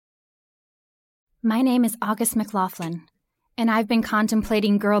My name is August McLaughlin, and I've been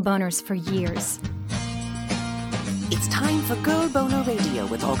contemplating girl boners for years. It's time for Girl Boner Radio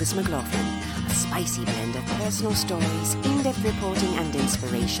with August McLaughlin. A spicy blend of personal stories, in-depth reporting and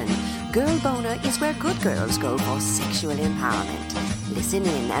inspiration. Girl Boner is where good girls go for sexual empowerment. Listen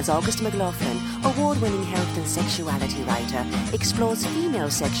in as August McLaughlin, award-winning health and sexuality writer, explores female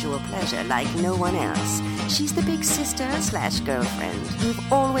sexual pleasure like no one else. She's the big sister/girlfriend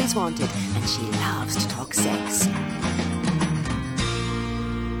you've always wanted, and she loves to talk sex.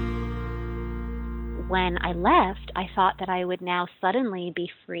 When I left, I thought that I would now suddenly be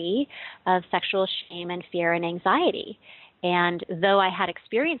free of sexual shame and fear and anxiety. And though I had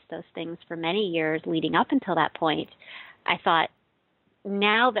experienced those things for many years leading up until that point, I thought,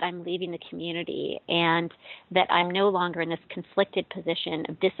 now that I'm leaving the community and that I'm no longer in this conflicted position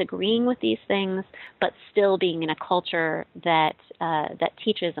of disagreeing with these things, but still being in a culture that that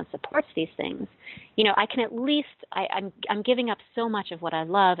teaches and supports these things, I can at least, I'm giving up so much of what I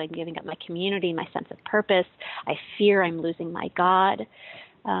love. I'm giving up my community, my sense of purpose. I fear I'm losing my God.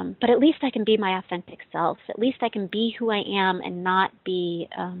 But at least I can be my authentic self. At least I can be who I am and not be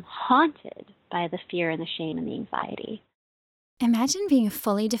haunted by the fear and the shame and the anxiety. Imagine being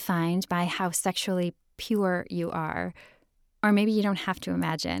fully defined by how sexually pure you are. Or maybe you don't have to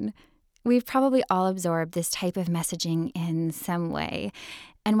imagine. We've probably all absorbed this type of messaging in some way.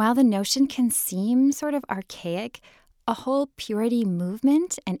 And while the notion can seem sort of archaic, a whole purity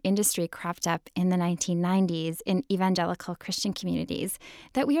movement and industry cropped up in the 1990s in evangelical Christian communities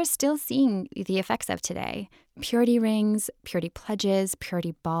that we are still seeing the effects of today. Purity rings, purity pledges,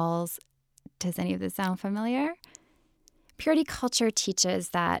 purity balls. Does any of this sound familiar? Purity culture teaches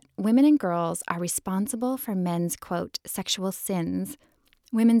that women and girls are responsible for men's, quote, sexual sins.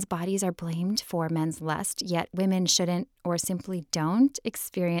 Women's bodies are blamed for men's lust, yet women shouldn't or simply don't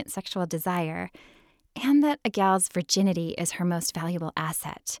experience sexual desire, and that a gal's virginity is her most valuable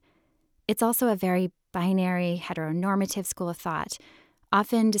asset. It's also a very binary, heteronormative school of thought,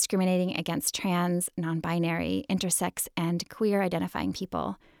 often discriminating against trans, non-binary, intersex, and queer-identifying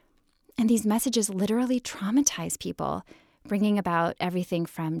people. And these messages literally traumatize people, bringing about everything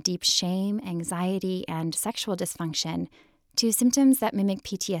from deep shame, anxiety, and sexual dysfunction to symptoms that mimic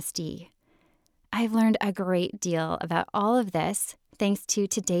PTSD. I've learned a great deal about all of this thanks to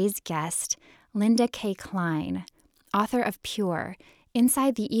today's guest, Linda K. Klein, author of Pure,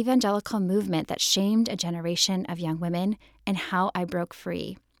 Inside the Evangelical Movement That Shamed a Generation of Young Women and How I Broke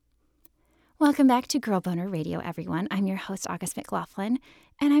Free. Welcome back to Girl Boner Radio, everyone. I'm your host, August McLaughlin,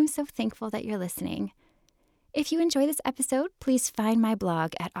 and I'm so thankful that you're listening. If you enjoy this episode, please find my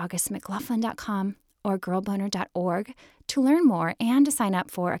blog at augustmclaughlin.com or girlboner.org to learn more and to sign up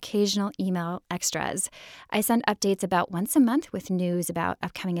for occasional email extras. I send updates about once a month with news about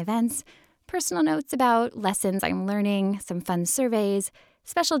upcoming events, personal notes about lessons I'm learning, some fun surveys,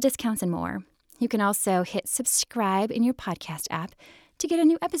 special discounts, and more. You can also hit subscribe in your podcast app to get a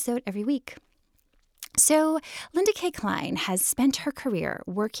new episode every week. So, Linda K. Klein has spent her career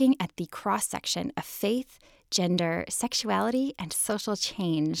working at the cross-section of faith, gender, sexuality, and social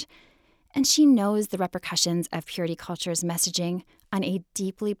change. And she knows the repercussions of purity culture's messaging on a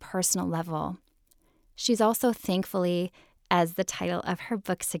deeply personal level. She's also thankfully, as the title of her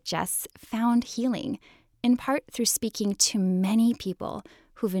book suggests, found healing, in part through speaking to many people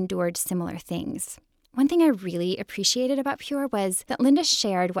who've endured similar things. One thing I really appreciated about Pure was that Linda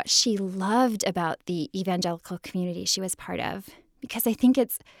shared what she loved about the evangelical community she was part of, because I think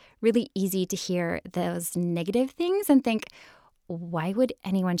it's really easy to hear those negative things and think, why would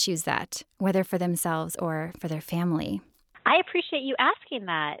anyone choose that, whether for themselves or for their family? I appreciate you asking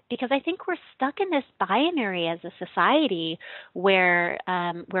that because I think we're stuck in this binary as a society where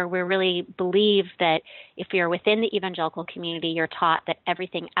we really believe that if you're within the evangelical community, you're taught that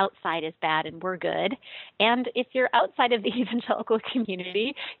everything outside is bad and we're good. And if you're outside of the evangelical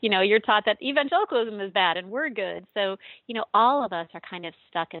community, you're taught that evangelicalism is bad and we're good. So, all of us are kind of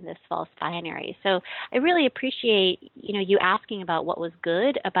stuck in this false binary. So I really appreciate, you asking about what was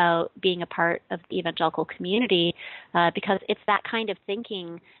good about being a part of the evangelical community because it's that kind of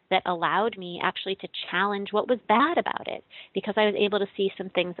thinking that allowed me actually to challenge what was bad about it, because I was able to see some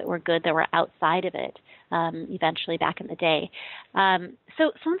things that were good that were outside of it eventually back in the day.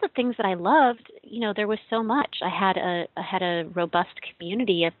 So some of the things that I loved, there was so much. I had a robust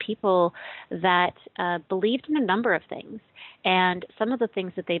community of people that believed in a number of things. And some of the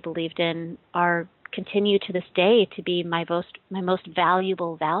things that they believed in continue to this day to be my most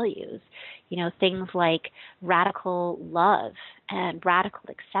valuable values. Things like radical love and radical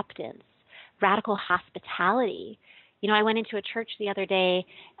acceptance, radical hospitality, I went into a church the other day.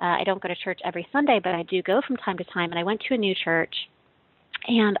 I don't go to church every Sunday, but I do go from time to time. And I went to a new church,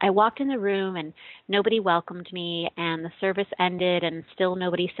 and I walked in the room, and nobody welcomed me, and the service ended, and still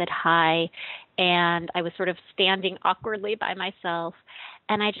nobody said hi. And I was sort of standing awkwardly by myself.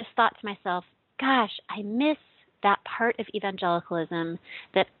 And I just thought to myself, gosh, I miss that part of evangelicalism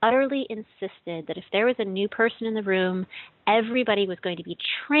that utterly insisted that if there was a new person in the room, everybody was going to be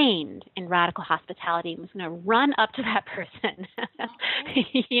trained in radical hospitality and was going to run up to that person,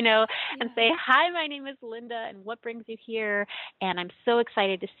 and say, hi, my name is Linda, and what brings you here? And I'm so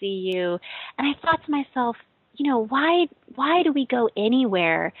excited to see you. And I thought to myself, why do we go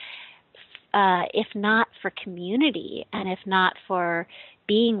anywhere if not for community and if not for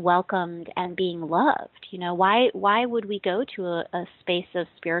being welcomed and being loved? Why would we go to a space of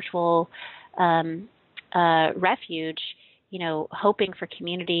spiritual refuge, hoping for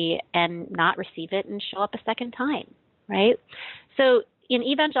community and not receive it and show up a second time, right? So in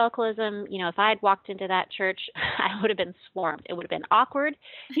evangelicalism, if I had walked into that church, I would have been swarmed. It would have been awkward,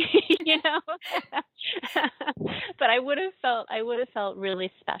 but I would have felt really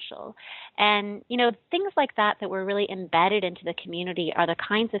special. And, things like that were really embedded into the community are the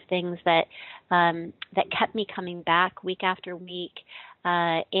kinds of things that kept me coming back week after week.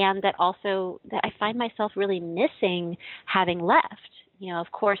 And that I find myself really missing having left.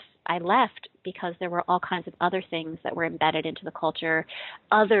 Of course, I left because there were all kinds of other things that were embedded into the culture,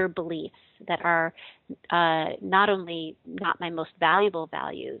 other beliefs that are not only not my most valuable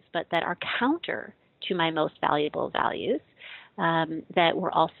values, but that are counter to my most valuable values, that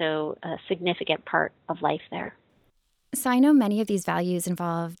were also a significant part of life there. So I know many of these values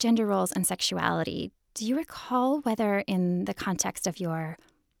involve gender roles and sexuality. Do you recall whether in the context of your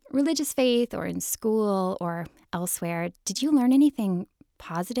religious faith or in school or elsewhere, did you learn anything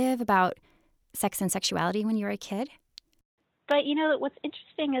positive about sex and sexuality when you were a kid? But what's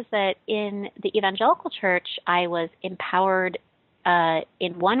interesting is that in the evangelical church, I was empowered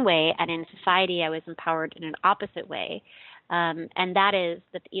in one way, and in society, I was empowered in an opposite way. And that is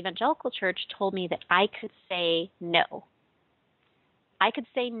that the evangelical church told me that I could say no. I could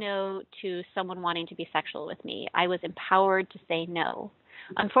say no to someone wanting to be sexual with me. I was empowered to say no.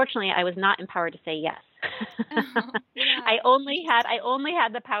 Unfortunately, I was not empowered to say yes. I only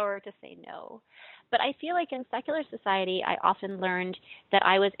had the power to say no. But I feel like in secular society, I often learned that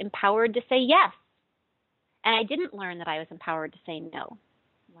I was empowered to say yes. And I didn't learn that I was empowered to say no.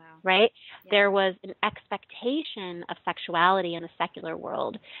 Wow. Right? Yeah. There was an expectation of sexuality in the secular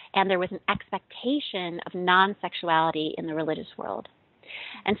world, and there was an expectation of non-sexuality in the religious world.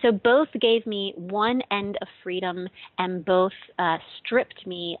 And so both gave me one end of freedom, and both stripped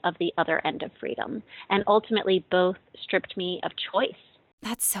me of the other end of freedom. And ultimately, both stripped me of choice.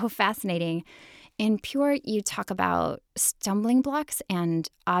 That's so fascinating. In Pure, you talk about stumbling blocks and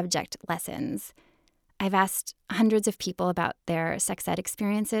object lessons. I've asked hundreds of people about their sex ed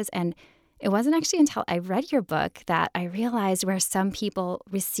experiences, and it wasn't actually until I read your book that I realized where some people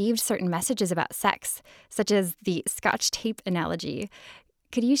received certain messages about sex, such as the Scotch tape analogy.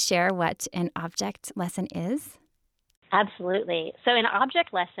 Could you share what an object lesson is? Absolutely. So an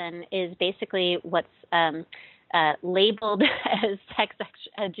object lesson is basically what's labeled as sex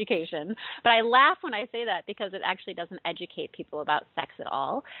education. But I laugh when I say that because it actually doesn't educate people about sex at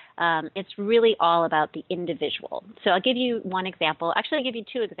all. It's really all about the individual. So I'll give you one example. Actually, I'll give you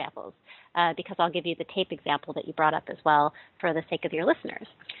two examples because I'll give you the tape example that you brought up as well for the sake of your listeners.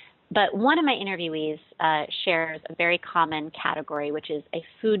 But one of my interviewees shares a very common category, which is a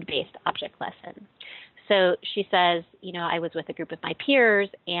food-based object lesson. So she says, I was with a group of my peers,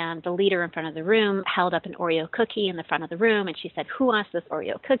 and the leader in front of the room held up an Oreo cookie in the front of the room, and she said, who wants this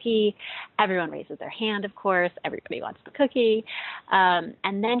Oreo cookie? Everyone raises their hand, of course. Everybody wants the cookie.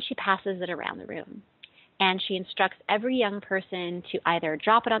 And then she passes it around the room. And she instructs every young person to either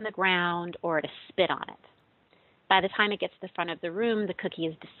drop it on the ground or to spit on it. By the time it gets to the front of the room, the cookie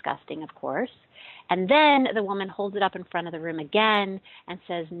is disgusting, of course. And then the woman holds it up in front of the room again and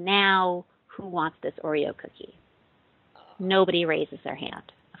says, now, who wants this Oreo cookie? Nobody raises their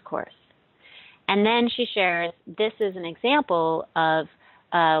hand, of course. And then she shares, this is an example of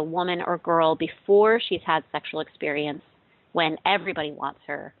a woman or girl before she's had sexual experience when everybody wants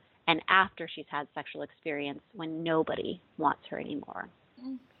her, and after she's had sexual experience when nobody wants her anymore.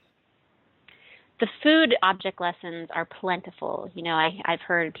 The food object lessons are plentiful. I've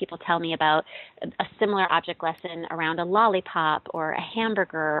heard people tell me about a similar object lesson around a lollipop or a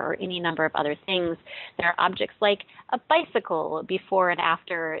hamburger or any number of other things. There are objects like a bicycle before and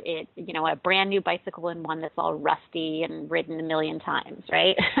after it, a brand new bicycle and one that's all rusty and ridden a million times,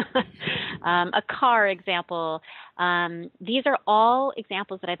 right? A car example. These are all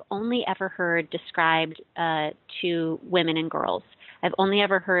examples that I've only ever heard described to women and girls. I've only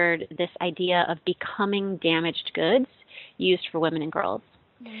ever heard this idea of becoming damaged goods used for women and girls.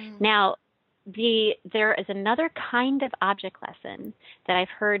 Now, there is another kind of object lesson that I've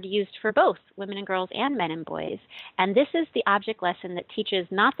heard used for both women and girls and men and boys, and this is the object lesson that teaches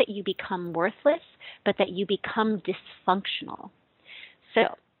not that you become worthless, but that you become dysfunctional.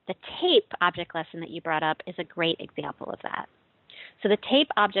 So the tape object lesson that you brought up is a great example of that. So the tape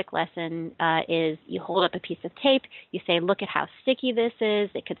object lesson is you hold up a piece of tape, you say, look at how sticky this is,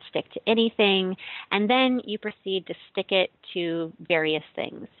 it could stick to anything, and then you proceed to stick it to various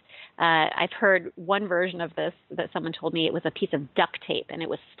things. I've heard one version of this that someone told me it was a piece of duct tape and it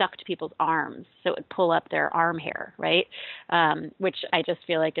was stuck to people's arms so it would pull up their arm hair, right? Which I just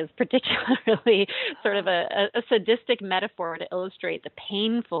feel like is particularly sort of a sadistic metaphor to illustrate the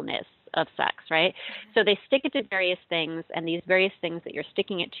painfulness of sex, right? So they stick it to various things, and these various things that you're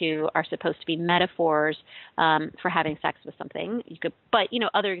sticking it to are supposed to be metaphors for having sex with something. But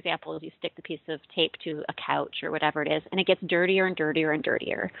other examples, you stick the piece of tape to a couch or whatever it is, and it gets dirtier and dirtier and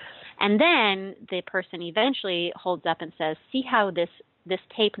dirtier. And then the person eventually holds up and says, see how this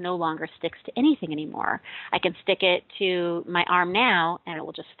tape no longer sticks to anything anymore. I can stick it to my arm now, and it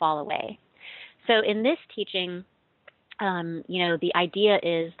will just fall away. So in this teaching, the idea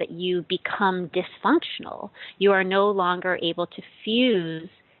is that you become dysfunctional. You are no longer able to fuse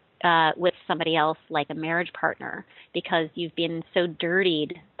with somebody else like a marriage partner because you've been so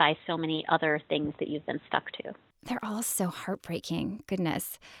dirtied by so many other things that you've been stuck to. They're all so heartbreaking.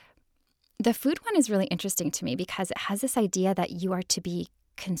 Goodness. The food one is really interesting to me because it has this idea that you are to be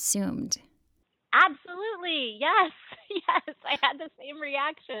consumed. Absolutely. Yes. Yes. I had the same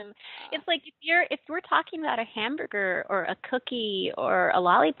reaction. It's like if we're talking about a hamburger or a cookie or a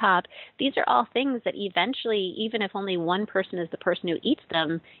lollipop, these are all things that eventually, even if only one person is the person who eats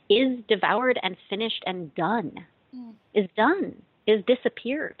them, is devoured and finished and done, is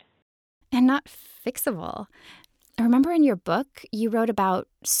disappeared. And not fixable. I remember in your book, you wrote about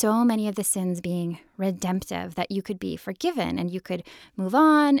so many of the sins being redemptive, that you could be forgiven and you could move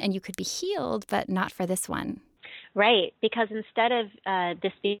on and you could be healed, but not for this one. Right, because instead of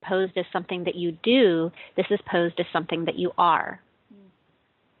this being posed as something that you do, this is posed as something that you are.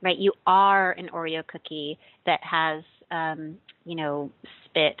 Right, you are an Oreo cookie that has,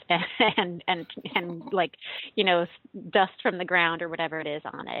 spit and like, dust from the ground or whatever it is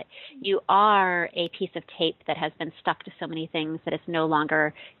on it. You are a piece of tape that has been stuck to so many things that it's no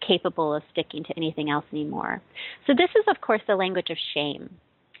longer capable of sticking to anything else anymore. So this is, of course, the language of shame.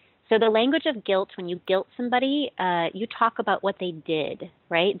 So the language of guilt, when you guilt somebody, you talk about what they did,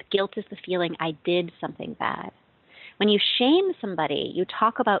 right? Guilt is the feeling, I did something bad. When you shame somebody, you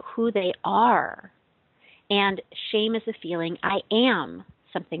talk about who they are. And shame is the feeling, I am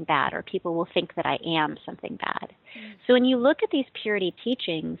something bad, or people will think that I am something bad. So when you look at these purity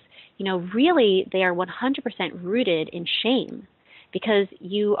teachings, really they are 100% rooted in shame, because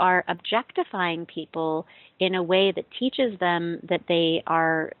you are objectifying people in a way that teaches them that they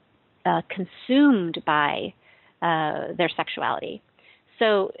are consumed by their sexuality.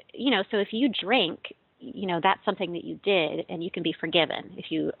 So, so if you drink, that's something that you did, and you can be forgiven if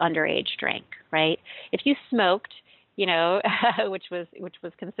you underage drank, right? If you smoked, which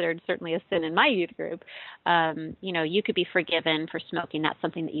was considered certainly a sin in my youth group, you could be forgiven for smoking. That's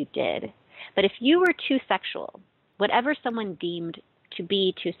something that you did. But if you were too sexual, whatever someone deemed to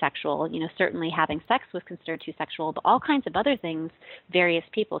be too sexual, certainly having sex was considered too sexual, but all kinds of other things various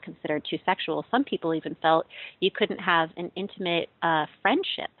people considered too sexual. Some people even felt you couldn't have an intimate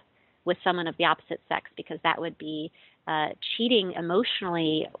friendship with someone of the opposite sex because that would be cheating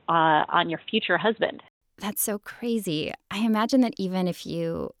emotionally on your future husband. That's so crazy. I imagine that even if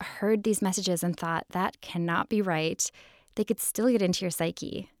you heard these messages and thought that cannot be right, they could still get into your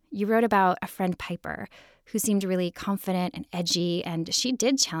psyche. You wrote about a friend, Piper, who seemed really confident and edgy, and she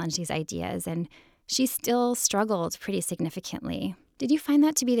did challenge these ideas, and she still struggled pretty significantly. Did you find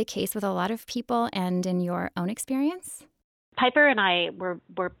that to be the case with a lot of people and in your own experience? Piper and I were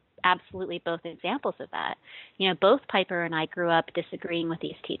absolutely both examples of that. Both Piper and I grew up disagreeing with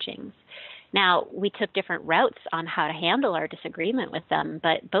these teachings. Now, we took different routes on how to handle our disagreement with them,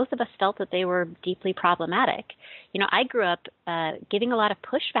 but both of us felt that they were deeply problematic. I grew up giving a lot of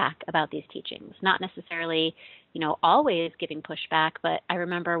pushback about these teachings, not necessarily, always giving pushback, but I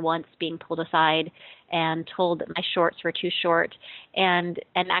remember once being pulled aside and told that my shorts were too short, and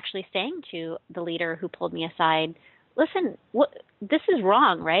actually saying to the leader who pulled me aside, listen, this is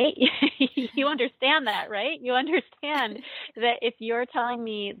wrong, right? You understand that, right? You understand that if you're telling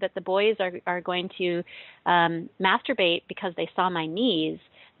me that the boys are going to masturbate because they saw my knees,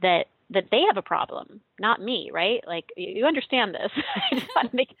 that they have a problem, not me, right? Like, you understand this. I just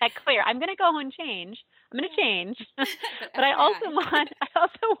want to make that clear. I'm going to go and change. I'm going to change. But I also want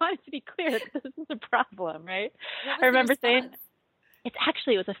it to be clear that this is a problem, right? I remember saying, it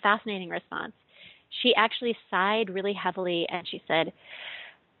was a fascinating response. She actually sighed really heavily, and she said,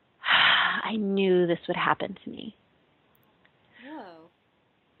 I knew this would happen to me. Whoa.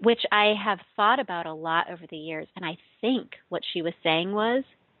 Which I have thought about a lot over the years, and I think what she was saying was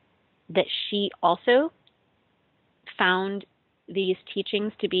that she also found these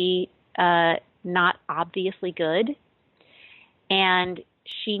teachings to be not obviously good, and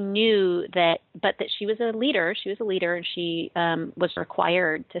she knew that she was a leader. She was a leader, and she was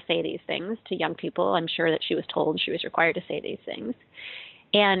required to say these things to young people. I'm sure that she was told she was required to say these things.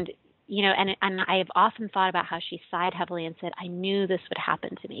 And, and I have often thought about how she sighed heavily and said, I knew this would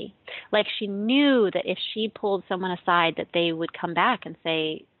happen to me. Like, she knew that if she pulled someone aside, that they would come back and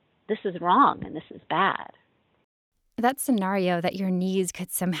say, this is wrong and this is bad. That scenario that your knees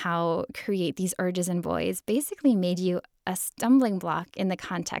could somehow create these urges in boys basically made you a stumbling block in the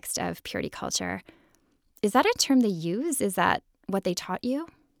context of purity culture. Is that a term they use? Is that what they taught you?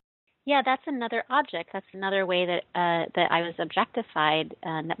 Yeah, that's another object. That's another way that I was objectified,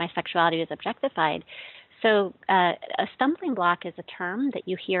 that my sexuality was objectified. So a stumbling block is a term that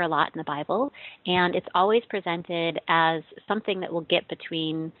you hear a lot in the Bible, and it's always presented as something that will get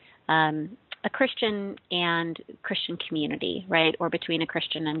between a Christian and Christian community, right, or between a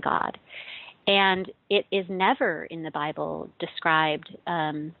Christian and God. And it is never in the Bible described,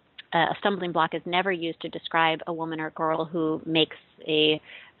 a stumbling block is never used to describe a woman or girl who makes a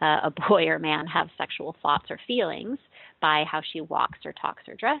boy or man have sexual thoughts or feelings by how she walks or talks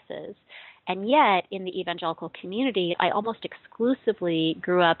or dresses. And yet, in the evangelical community, I almost exclusively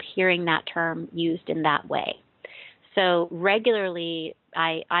grew up hearing that term used in that way. So regularly,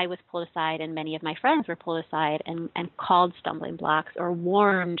 I was pulled aside, and many of my friends were pulled aside and called stumbling blocks, or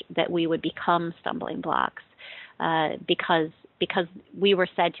warned that we would become stumbling blocks because we were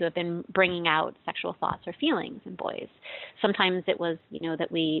said to have been bringing out sexual thoughts or feelings in boys. Sometimes it was,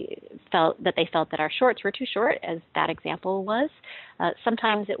 that they felt that our shorts were too short, as that example was.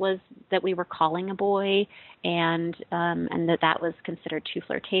 Sometimes it was that we were calling a boy and that was considered too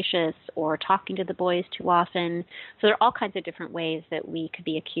flirtatious, or talking to the boys too often. So there are all kinds of different ways that we could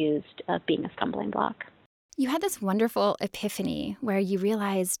be accused of being a stumbling block. You had this wonderful epiphany where you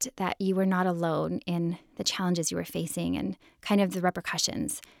realized that you were not alone in the challenges you were facing and kind of the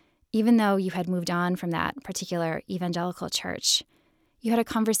repercussions. Even though you had moved on from that particular evangelical church, you had a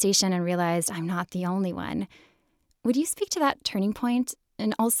conversation and realized, I'm not the only one. Would you speak to that turning point,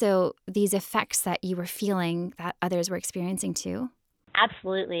 and also these effects that you were feeling that others were experiencing too?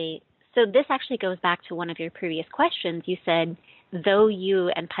 Absolutely. So this actually goes back to one of your previous questions. You said, though you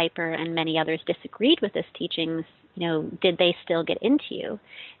and Piper and many others disagreed with this teachings, did they still get into you?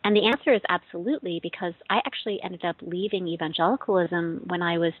 And the answer is absolutely, because I actually ended up leaving evangelicalism when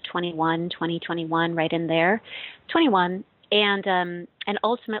I was 21, right in there, 21. And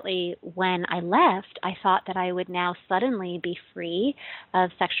ultimately, when I left, I thought that I would now suddenly be free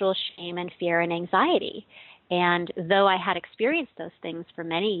of sexual shame and fear and anxiety. And though I had experienced those things for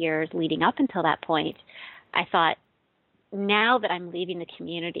many years leading up until that point, I thought, now that I'm leaving the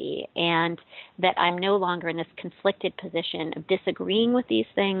community and that I'm no longer in this conflicted position of disagreeing with these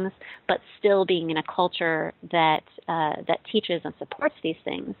things, but still being in a culture that teaches and supports these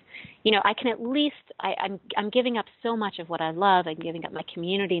things, I can at least, I'm giving up so much of what I love. I'm giving up my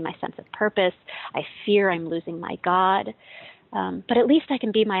community, my sense of purpose. I fear I'm losing my God. But at least I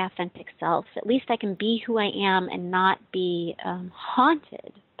can be my authentic self. At least I can be who I am and not be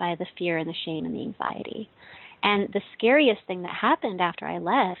haunted by the fear and the shame and the anxiety. And the scariest thing that happened after I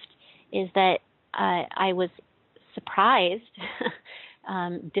left is that I was surprised,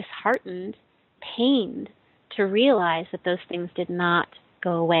 disheartened, pained to realize that those things did not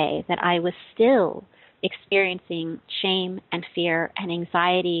go away, that I was still experiencing shame and fear and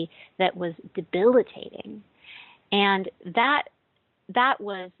anxiety that was debilitating. And that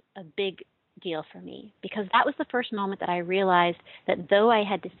was a big deal for me, because that was the first moment that I realized that though I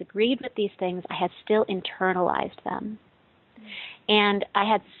had disagreed with these things, I had still internalized them. And I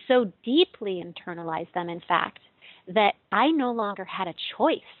had so deeply internalized them, in fact, that I no longer had a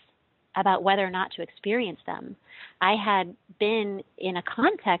choice about whether or not to experience them. I had been in a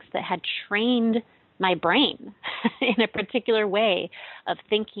context that had trained my brain in a particular way of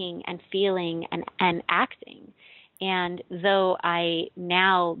thinking and feeling and acting. And though I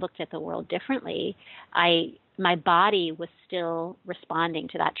now looked at the world differently, my body was still responding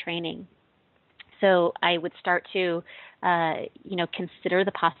to that training. So I would start to, consider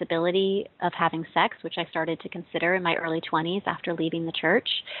the possibility of having sex, which I started to consider in my early 20s after leaving the church.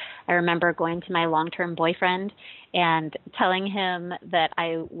 I remember going to my long-term boyfriend and telling him that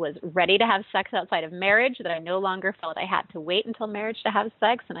I was ready to have sex outside of marriage, that I no longer felt I had to wait until marriage to have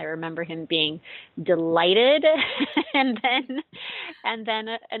sex. And I remember him being delighted. and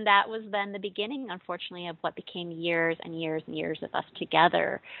that was then the beginning, unfortunately, of what became years and years and years of us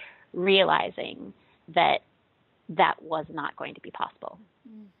together, realizing that was not going to be possible.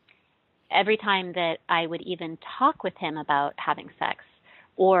 Every time that I would even talk with him about having sex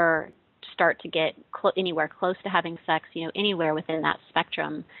or start to get anywhere close to having sex, anywhere within that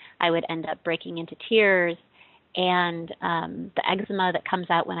spectrum, I would end up breaking into tears, and the eczema that comes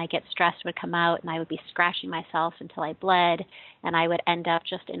out when I get stressed would come out, and I would be scratching myself until I bled, and I would end up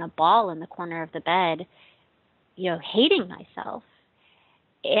just in a ball in the corner of the bed, hating myself.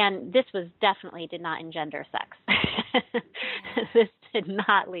 And this definitely did not engender sex. This did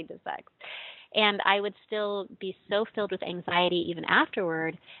not lead to sex. And I would still be so filled with anxiety even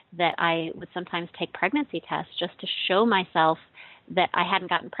afterward that I would sometimes take pregnancy tests just to show myself that I hadn't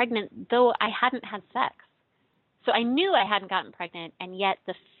gotten pregnant, though I hadn't had sex. So I knew I hadn't gotten pregnant, and yet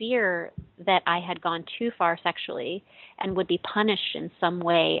the fear that I had gone too far sexually and would be punished in some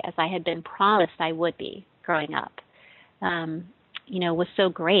way, as I had been promised I would be growing up, was so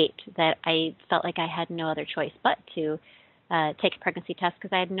great that I felt like I had no other choice but to take a pregnancy test,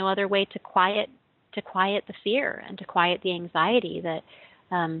 because I had no other way to quiet the fear and to quiet the anxiety that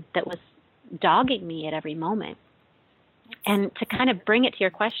was dogging me at every moment. And to kind of bring it to your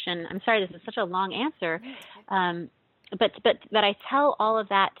question, I'm sorry, this is such a long answer, but I tell all of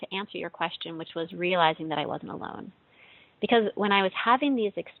that to answer your question, which was realizing that I wasn't alone. Because when I was having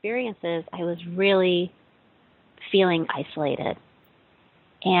these experiences, I was really feeling isolated.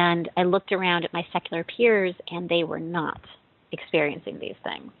 And I looked around at my secular peers, and they were not experiencing these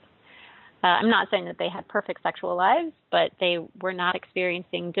things. I'm not saying that they had perfect sexual lives, but they were not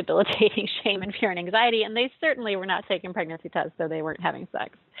experiencing debilitating shame and fear and anxiety, and they certainly were not taking pregnancy tests, so they weren't having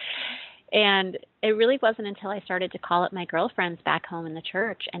sex. And it really wasn't until I started to call up my girlfriends back home in the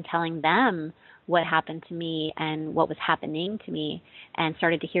church and telling them what happened to me and what was happening to me, and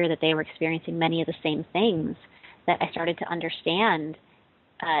started to hear that they were experiencing many of the same things, that I started to understand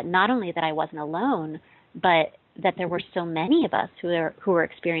not only that I wasn't alone, but that there were so many of us who were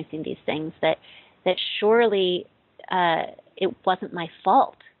experiencing these things, that surely it wasn't my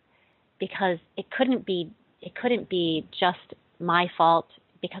fault, because it couldn't be just my fault,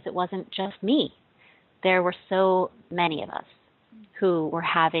 because it wasn't just me. There were so many of us who were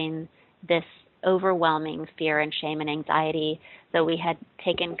having this overwhelming fear and shame and anxiety, though we had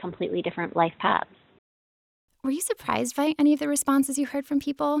taken completely different life paths. Were you surprised by any of the responses you heard from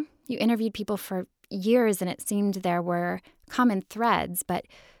people? You interviewed people for years, and it seemed there were common threads, but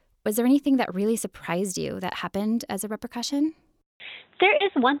was there anything that really surprised you that happened as a repercussion? There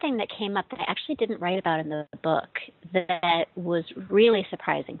is one thing that came up that I actually didn't write about in the book that was really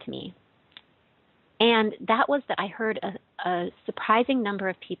surprising to me. And that was that I heard a surprising number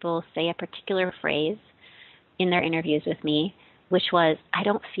of people say a particular phrase in their interviews with me, which was, "I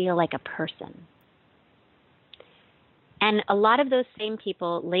don't feel like a person." And a lot of those same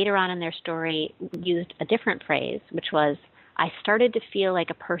people later on in their story used a different phrase, which was, "I started to feel like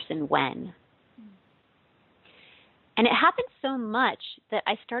a person when." And it happened so much that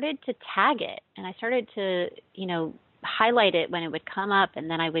I started to tag it, and I started to, highlight it when it would come up, and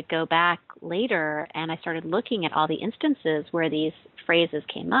then I would go back later and I started looking at all the instances where these phrases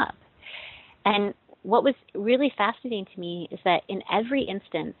came up. And what was really fascinating to me is that in every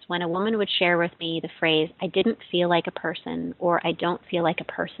instance, when a woman would share with me the phrase, "I didn't feel like a person," or "I don't feel like a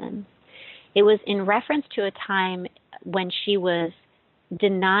person," it was in reference to a time when she was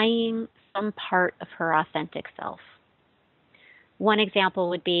denying some part of her authentic self. One example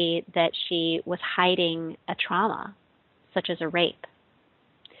would be that she was hiding a trauma, such as a rape,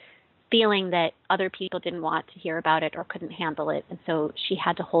 feeling that other people didn't want to hear about it or couldn't handle it, and so she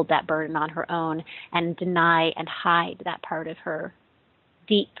had to hold that burden on her own and deny and hide that part of her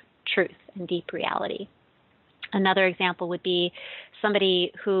deep truth and deep reality. Another example would be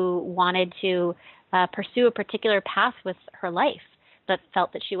somebody who wanted to pursue a particular path with her life, but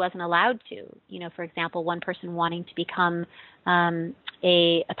felt that she wasn't allowed to. For example, one person wanting to become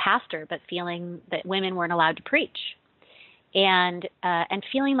a pastor, but feeling that women weren't allowed to preach, and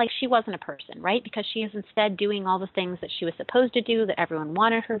feeling like she wasn't a person, right? Because she is instead doing all the things that she was supposed to do, that everyone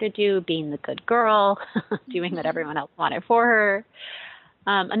wanted her to do, being the good girl, doing what everyone else wanted for her.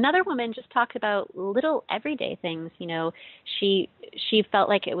 Another woman just talked about little everyday things. She felt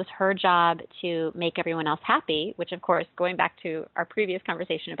like it was her job to make everyone else happy, which, of course, going back to our previous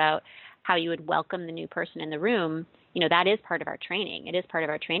conversation about how you would welcome the new person in the room, that is part of our training. It is part of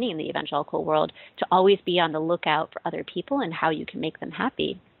our training in the evangelical world to always be on the lookout for other people and how you can make them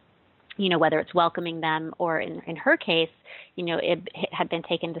happy. Whether it's welcoming them or in her case, it had been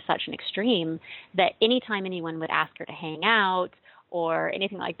taken to such an extreme that anytime anyone would ask her to hang out or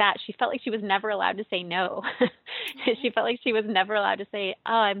anything like that, she felt like she was never allowed to say no. She felt like she was never allowed to say,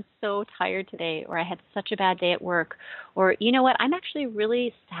 oh, I'm so tired today, or I had such a bad day at work, or you know what, I'm actually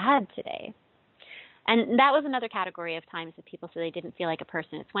really sad today. And that was another category of times that people said they didn't feel like a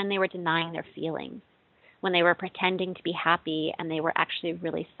person. It's when they were denying their feelings, when they were pretending to be happy and they were actually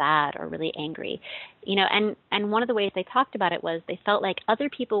really sad or really angry. And one of the ways they talked about it was they felt like other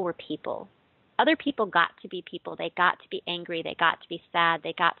people were people. Other people got to be people. They got to be angry. They got to be sad.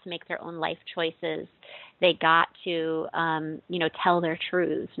 They got to make their own life choices. They got to, tell their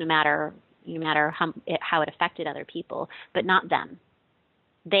truths, no matter how it affected other people, but not them.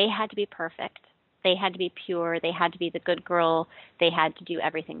 They had to be perfect. They had to be pure. They had to be the good girl. They had to do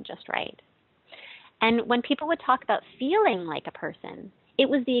everything just right. And when people would talk about feeling like a person, it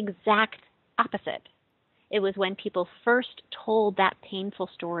was the exact opposite. It was when people first told that painful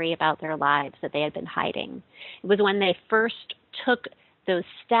story about their lives that they had been hiding. It was when they first took those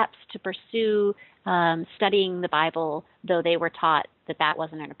steps to pursue studying the Bible, though they were taught that that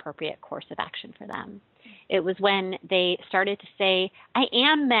wasn't an appropriate course of action for them. It was when they started to say, I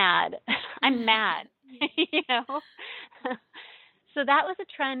am mad. I'm mad. So that was a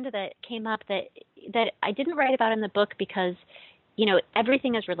trend that came up that I didn't write about in the book because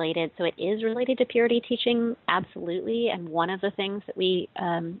everything is related. So it is related to purity teaching, absolutely. And one of the things that we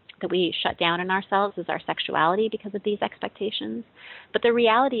shut down in ourselves is our sexuality because of these expectations. But the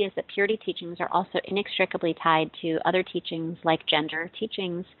reality is that purity teachings are also inextricably tied to other teachings like gender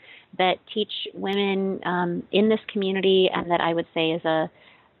teachings that teach women in this community, and that I would say is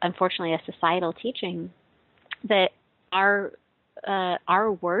unfortunately a societal teaching, that our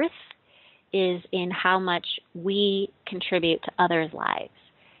worth is in how much we contribute to others' lives.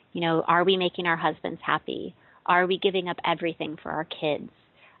 Are we making our husbands happy? Are we giving up everything for our kids?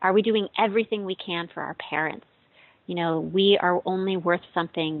 Are we doing everything we can for our parents? We are only worth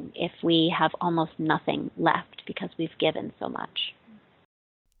something if we have almost nothing left because we've given so much.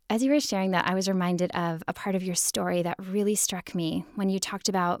 As you were sharing that, I was reminded of a part of your story that really struck me when you talked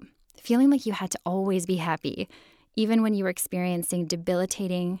about feeling like you had to always be happy, even when you were experiencing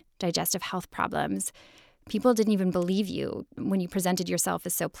debilitating digestive health problems. People didn't even believe you when you presented yourself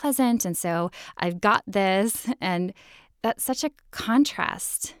as so pleasant and so, I've got this. And that's such a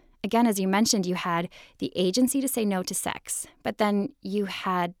contrast. Again, as you mentioned, you had the agency to say no to sex, but then you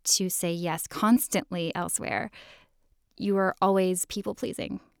had to say yes constantly elsewhere. You were always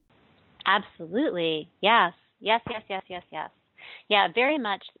people-pleasing. Absolutely. Yes. Yes. Yeah, very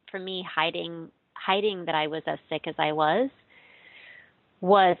much for me, hiding that I was as sick as I was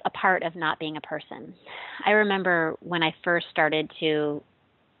a part of not being a person. I remember when I first started to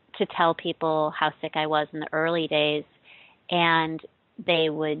tell people how sick I was in the early days, and they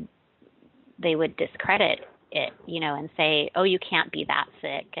would discredit it, and say, oh, you can't be that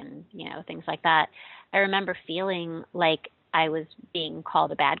sick, and, things like that. I remember feeling like I was being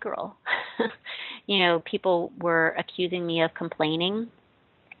called a bad girl. People were accusing me of complaining,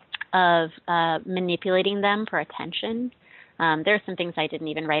 of manipulating them for attention. There are some things I didn't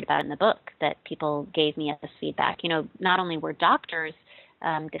even write about in the book that people gave me as feedback. Not only were doctors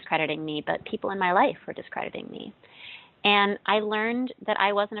discrediting me, but people in my life were discrediting me. And I learned that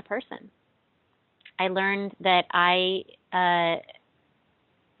I wasn't a person. I learned that I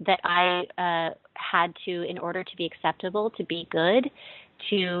had to, in order to be acceptable, to be good,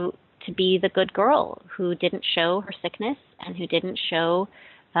 to be the good girl who didn't show her sickness and who didn't show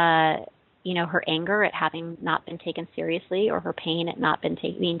her anger at having not been taken seriously, or her pain at not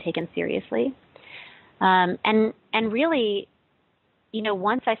being taken seriously. And really,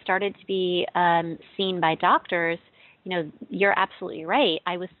 once I started to be seen by doctors, you're absolutely right.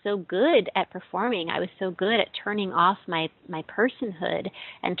 I was so good at performing. I was so good at turning off my personhood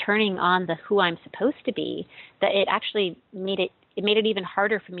and turning on the who I'm supposed to be that it actually made it even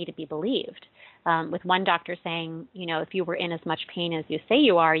harder for me to be believed. With one doctor saying, if you were in as much pain as you say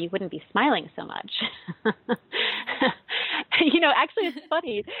you are, you wouldn't be smiling so much. Actually, it's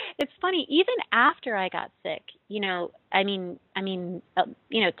funny. It's funny. Even after I got sick, 10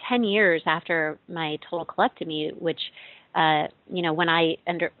 years after my total colectomy, which, when I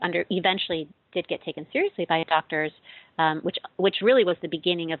eventually did get taken seriously by doctors, which really was the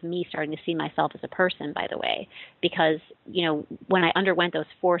beginning of me starting to see myself as a person, by the way, because, when I underwent those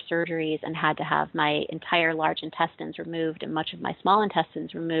 4 surgeries and had to have my entire large intestines removed and much of my small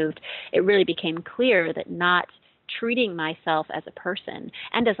intestines removed, it really became clear that not treating myself as a person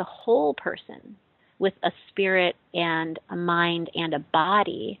and as a whole person with a spirit and a mind and a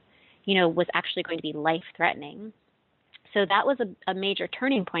body, was actually going to be life-threatening. So that was a major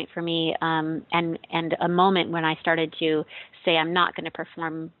turning point for me, and a moment when I started to say, I'm not going to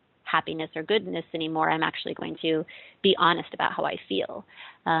perform happiness or goodness anymore. I'm actually going to be honest about how I feel.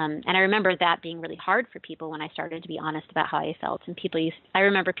 And I remember that being really hard for people when I started to be honest about how I felt. And I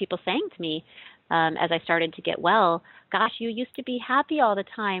remember people saying to me, as I started to get well, gosh, you used to be happy all the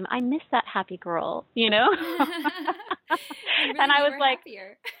time. I miss that happy girl, Really and I was like,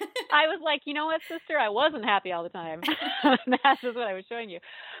 happier. I was like, you know what, sister, I wasn't happy all the time. That's just what I was showing you.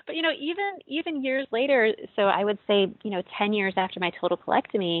 But, even years later, so I would say, 10 years after my total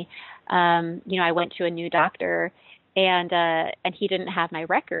colectomy, I went to a new doctor and he didn't have my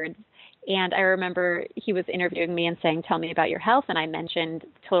records. And I remember he was interviewing me and saying, tell me about your health. And I mentioned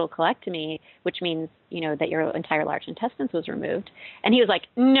total colectomy, which means, that your entire large intestines was removed. And he was like,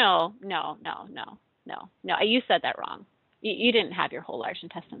 no, you said that wrong. You didn't have your whole large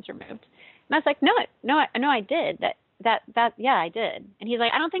intestines removed. And I was like, no, I did. Yeah, I did. And he's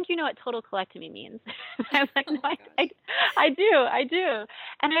like, I don't think you know what total colectomy means. I was like, no, I do.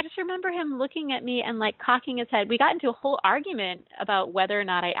 And I just remember him looking at me and like cocking his head. We got into a whole argument about whether or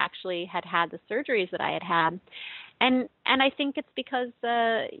not I actually had the surgeries that I had had. And I think it's because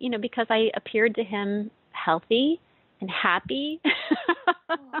I appeared to him healthy and happy.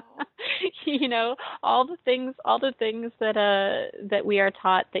 All the things that we are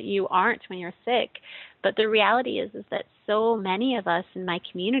taught that you aren't when you're sick. But the reality is that so many of us in my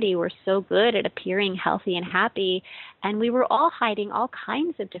community were so good at appearing healthy and happy, and we were all hiding all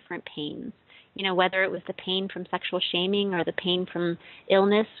kinds of different pains. Whether it was the pain from sexual shaming or the pain from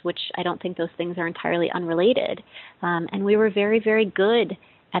illness, which I don't think those things are entirely unrelated. And we were very, very good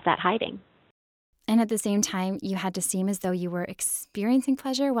at that hiding. And at the same time, you had to seem as though you were experiencing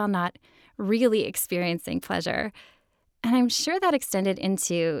pleasure while not really experiencing pleasure. And I'm sure that extended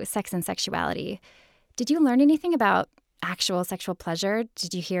into sex and sexuality. Did you learn anything about actual sexual pleasure?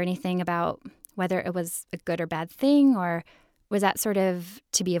 Did you hear anything about whether it was a good or bad thing, or was that sort of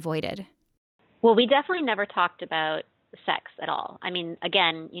to be avoided? Well, we definitely never talked about sex at all. I mean,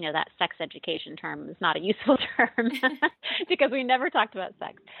 again, that sex education term is not a useful term because we never talked about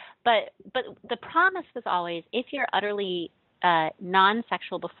sex. But the promise was always, if you're utterly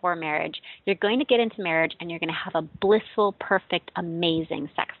non-sexual before marriage, you're going to get into marriage and you're going to have a blissful, perfect, amazing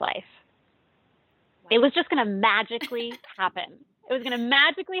sex life. Wow. It was just going to magically happen. It was going to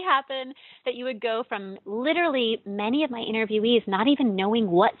magically happen that you would go from literally many of my interviewees not even knowing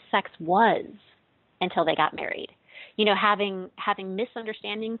what sex was until they got married. Having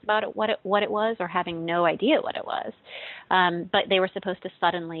misunderstandings about it, what it was, or having no idea what it was. But they were supposed to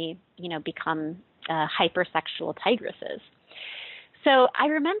suddenly, become hypersexual tigresses. So I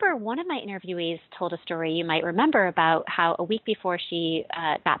remember one of my interviewees told a story you might remember about how a week before she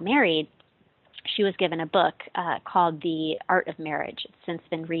got married, she was given a book called The Art of Marriage. It's since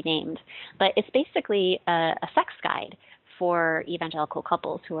been renamed. But it's basically a sex guide for evangelical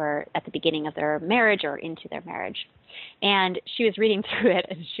couples who are at the beginning of their marriage or into their marriage. And she was reading through it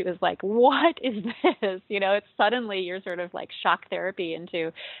and she was like, what is this? It's suddenly you're sort of like shock therapy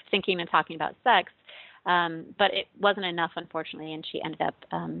into thinking and talking about sex. But it wasn't enough, unfortunately, and she ended up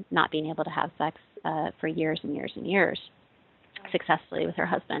not being able to have sex for years and years and years successfully with her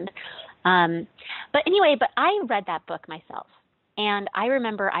husband. But I read that book myself. And I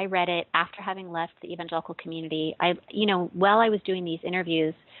remember I read it after having left the evangelical community. While I was doing these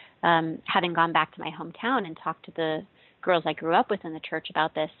interviews, having gone back to my hometown and talked to the girls I grew up with in the church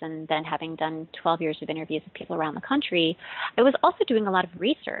about this, and then having done 12 years of interviews with people around the country, I was also doing a lot of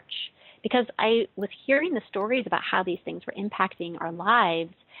research because I was hearing the stories about how these things were impacting our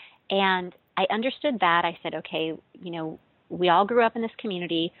lives. And I understood that. I said, okay, we all grew up in this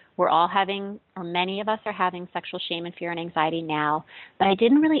community. We're all having, or many of us are having, sexual shame and fear and anxiety now, but I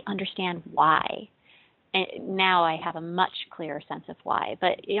didn't really understand why. And now I have a much clearer sense of why.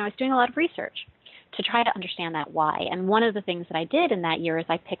 But I was doing a lot of research to try to understand that why. And one of the things that I did in that year is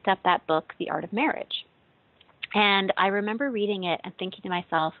I picked up that book, The Art of Marriage. And I remember reading it and thinking to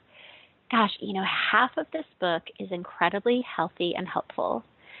myself, gosh, half of this book is incredibly healthy and helpful.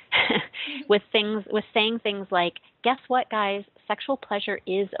 with saying things like, guess what, guys, sexual pleasure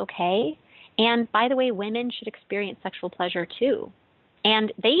is okay. And by the way, women should experience sexual pleasure too.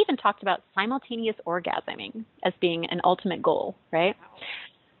 And they even talked about simultaneous orgasming as being an ultimate goal, right?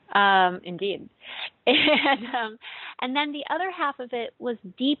 Indeed. And then the other half of it was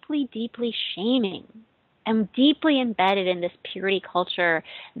deeply, deeply shaming. And deeply embedded in this purity culture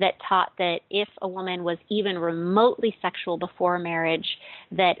that taught that if a woman was even remotely sexual before marriage,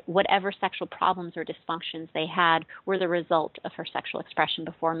 that whatever sexual problems or dysfunctions they had were the result of her sexual expression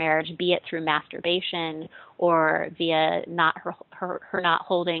before marriage, be it through masturbation or via not her not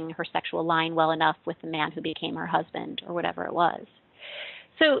holding her sexual line well enough with the man who became her husband or whatever it was.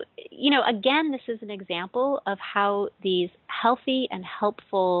 So, again, this is an example of how these healthy and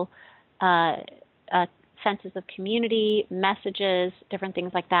helpful senses of community, messages, different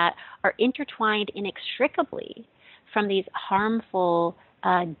things like that are intertwined inextricably from these harmful,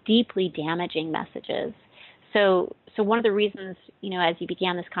 deeply damaging messages. So one of the reasons, as you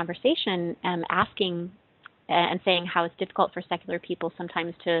began this conversation, asking and saying how it's difficult for secular people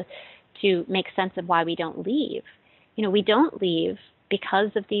sometimes to make sense of why we don't leave. We don't leave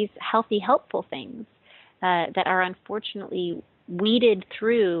because of these healthy, helpful things that are unfortunately weeded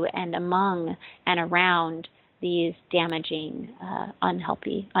through and among and around these damaging,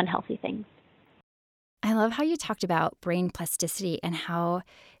 unhealthy things. I love how you talked about brain plasticity and how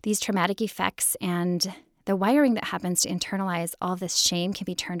these traumatic effects and the wiring that happens to internalize all this shame can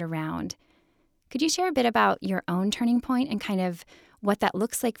be turned around. Could you share a bit about your own turning point and kind of what that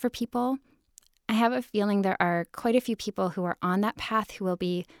looks like for people? I have a feeling there are quite a few people who are on that path who will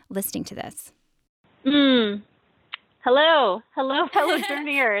be listening to this. Hello, fellow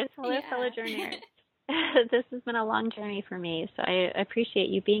journeyers. Fellow journeyers. This has been a long journey for me, so I appreciate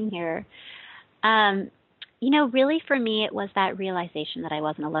you being here. Really for me, it was that realization that I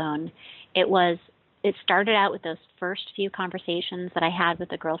wasn't alone. It started out with those first few conversations that I had with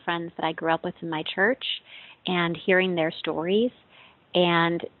the girlfriends that I grew up with in my church and hearing their stories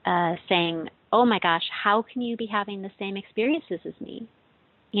and saying, oh my gosh, how can you be having the same experiences as me?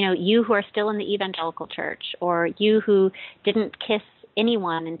 You who are still in the evangelical church, or you who didn't kiss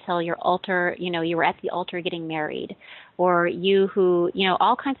anyone until your altar, you were at the altar getting married, or you who,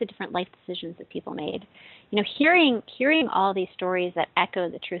 all kinds of different life decisions that people made. Hearing all these stories that echo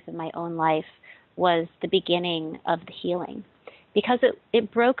the truth of my own life was the beginning of the healing, because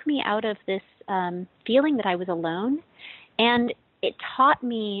it broke me out of this feeling that I was alone, and it taught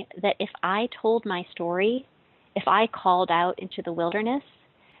me that if I told my story, if I called out into the wilderness,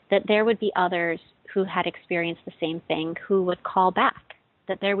 that there would be others who had experienced the same thing who would call back,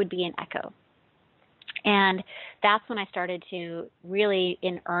 that there would be an echo. And that's when I started to really,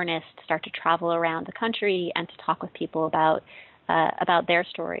 in earnest, start to travel around the country and to talk with people about their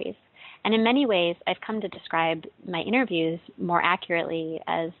stories. And in many ways, I've come to describe my interviews more accurately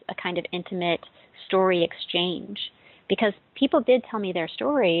as a kind of intimate story exchange, because people did tell me their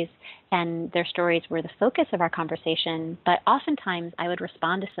stories, and their stories were the focus of our conversation. But oftentimes I would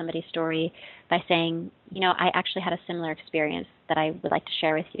respond to somebody's story by saying, I actually had a similar experience that I would like to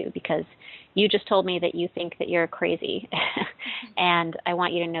share with you, because you just told me that you think that you're crazy. And I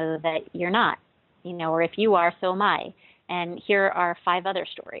want you to know that you're not, or if you are, so am I. And here are 5 other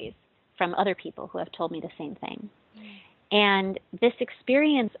stories from other people who have told me the same thing. And this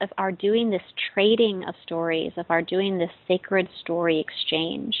experience of our doing this trading of stories, of our doing this sacred story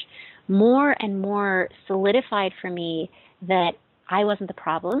exchange, more and more solidified for me that I wasn't the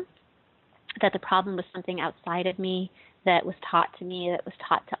problem, that the problem was something outside of me that was taught to me, that was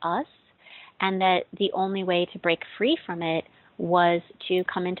taught to us, and that the only way to break free from it was to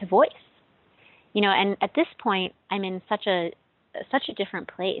come into voice. And at this point, I'm in such a different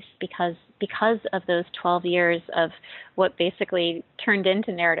place because of those 12 years of what basically turned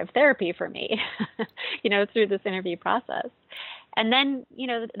into narrative therapy for me, through this interview process. And then,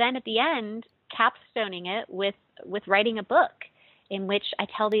 then at the end, capstoning it with writing a book in which I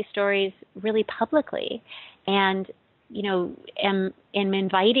tell these stories really publicly, and, am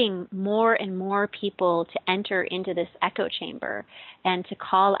inviting more and more people to enter into this echo chamber and to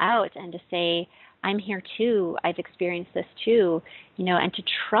call out and to say, I'm here too, I've experienced this too, and to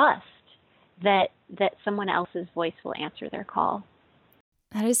trust that someone else's voice will answer their call.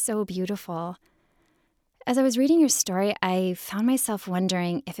 That is so beautiful. As I was reading your story, I found myself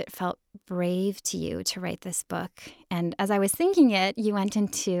wondering if it felt brave to you to write this book. And as I was thinking it, you went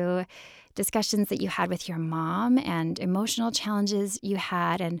into discussions that you had with your mom and emotional challenges you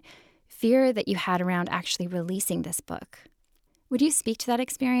had and fear that you had around actually releasing this book. Would you speak to that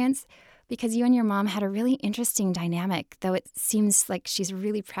experience? Because you and your mom had a really interesting dynamic, though it seems like she's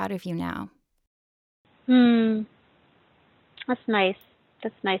really proud of you now. That's nice.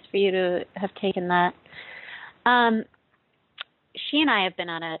 That's nice for you to have taken that. She and I have been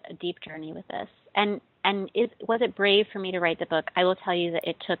on a deep journey with this. Was it brave for me to write the book? I will tell you that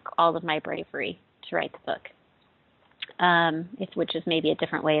it took all of my bravery to write the book, which is maybe a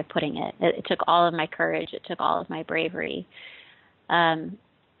different way of putting it. It took all of my courage. It took all of my bravery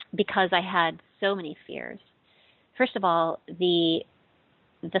because I had so many fears. First of all, the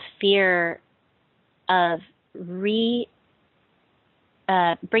fear of bringing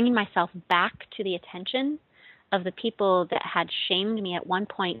myself back to the attention of the people that had shamed me at one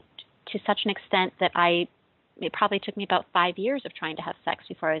point to such an extent that it probably took me about 5 years of trying to have sex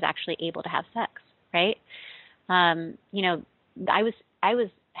before I was actually able to have sex, right? I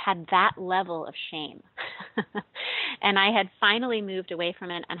had that level of shame. And I had finally moved away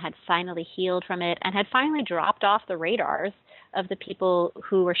from it and had finally healed from it and had finally dropped off the radars of the people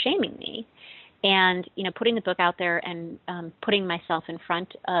who were shaming me. And, putting the book out there and putting myself in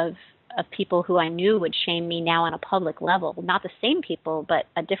front of people who I knew would shame me now on a public level, not the same people, but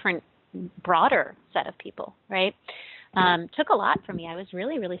a different, broader set of people, right? Took a lot from me. I was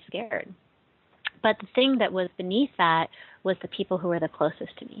really, really scared. But the thing that was beneath that was the people who were the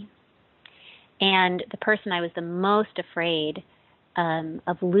closest to me. And the person I was the most afraid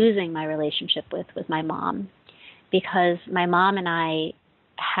of losing my relationship with was my mom, because my mom and I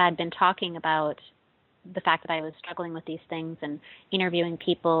had been talking about the fact that I was struggling with these things and interviewing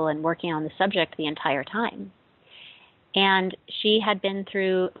people and working on the subject the entire time. And she had been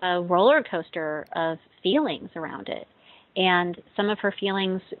through a roller coaster of feelings around it. And some of her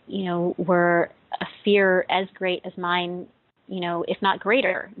feelings, were a fear as great as mine, if not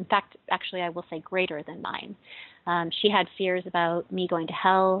greater. In fact, actually, I will say greater than mine. She had fears about me going to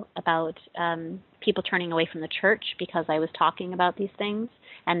hell, about people turning away from the church because I was talking about these things,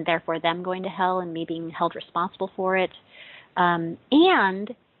 and therefore them going to hell and me being held responsible for it. And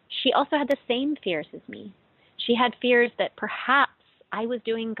she also had the same fears as me. She had fears that perhaps I was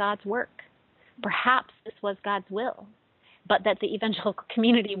doing God's work. Perhaps this was God's will, but that the evangelical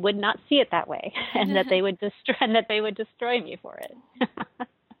community would not see it that way, and that they would destroy me for it.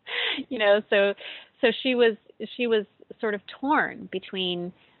 So she was sort of torn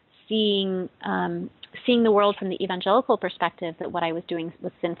between seeing the world from the evangelical perspective, that what I was doing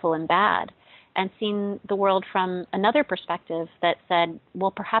was sinful and bad, and seeing the world from another perspective that said,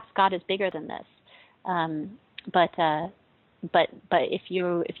 well, perhaps God is bigger than this. But if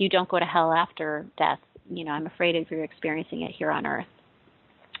you don't go to hell after death, I'm afraid of you experiencing it here on earth.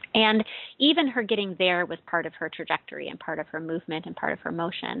 And even her getting there was part of her trajectory and part of her movement and part of her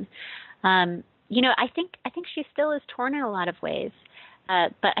motion. I think she still is torn in a lot of ways,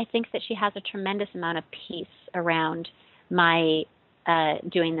 but I think that she has a tremendous amount of peace around my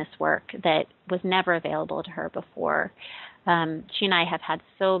doing this work that was never available to her before. She and I have had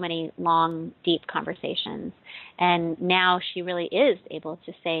so many long, deep conversations, and now she really is able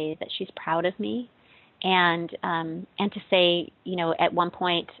to say that she's proud of me, and to say, at one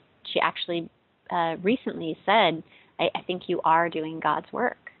point she actually recently said, I think you are doing God's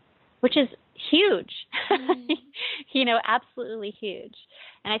work, which is huge, absolutely huge.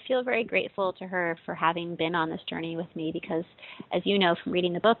 And I feel very grateful to her for having been on this journey with me, because, as you know from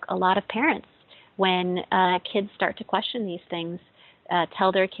reading the book, a lot of parents, when kids start to question these things,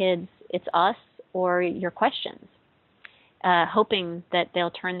 tell their kids it's us or your questions, hoping that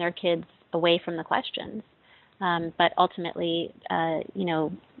they'll turn their kids away from the questions. But ultimately,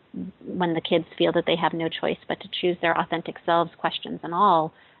 when the kids feel that they have no choice but to choose their authentic selves, questions and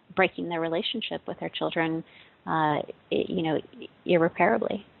all, breaking their relationship with their children,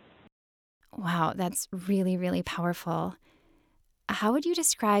 irreparably. Wow, that's really, really powerful. How would you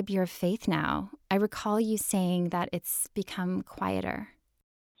describe your faith now? I recall you saying that it's become quieter.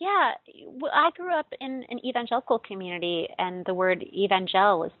 Yeah, well, I grew up in an evangelical community, and the word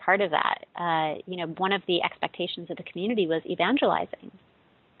evangel was part of that. One of the expectations of the community was evangelizing.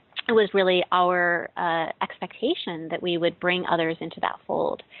 It was really our expectation that we would bring others into that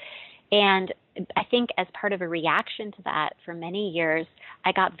fold. And I think as part of a reaction to that, for many years,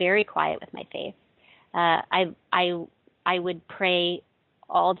 I got very quiet with my faith. I would pray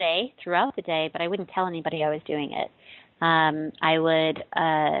all day, throughout the day, but I wouldn't tell anybody I was doing it. I would,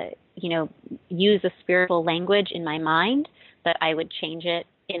 use a spiritual language in my mind, but I would change it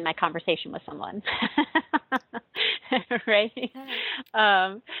in my conversation with someone. Right?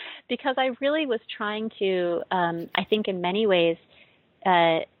 Because I really was trying to, I think in many ways,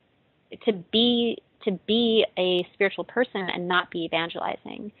 to be a spiritual person and not be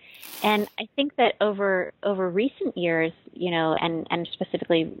evangelizing. And I think that over recent years, and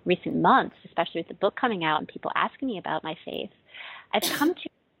specifically recent months, especially with the book coming out and people asking me about my faith, I've come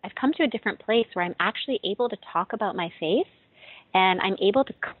to a different place where I'm actually able to talk about my faith, and I'm able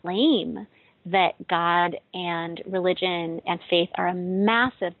to claim that God and religion and faith are a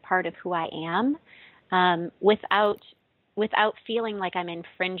massive part of who I am, without feeling like I'm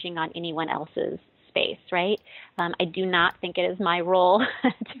infringing on anyone else's space, right? I do not think it is my role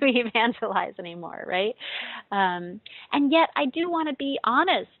to evangelize anymore, right? And yet I do want to be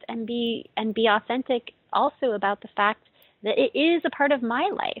honest and be authentic also about the fact that it is a part of my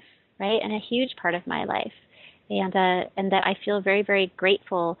life, right? And a huge part of my life. And that I feel very, very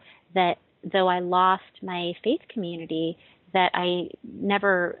grateful that though I lost my faith community, that I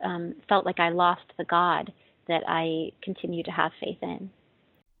never felt like I lost the God that I continue to have faith in.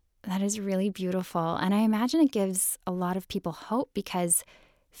 That is really beautiful. And I imagine it gives a lot of people hope, because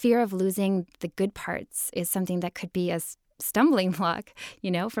fear of losing the good parts is something that could be a stumbling block,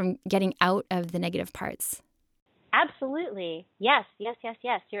 from getting out of the negative parts. Absolutely. Yes. You're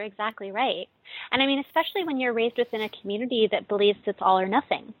exactly right. And I mean, especially when you're raised within a community that believes it's all or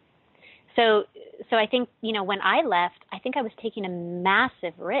nothing. So I think, when I left, I think I was taking a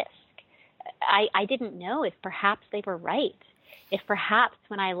massive risk. I didn't know if perhaps they were right. If perhaps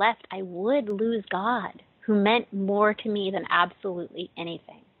when I left, I would lose God, who meant more to me than absolutely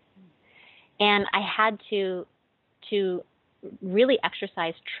anything. And I had to really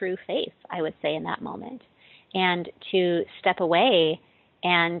exercise true faith, I would say, in that moment, and to step away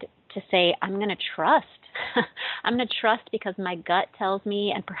and to say, I'm going to trust. I'm going to trust because my gut tells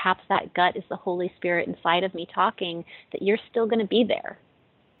me, and perhaps that gut is the Holy Spirit inside of me talking, that you're still going to be there.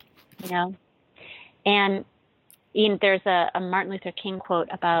 And there's a Martin Luther King quote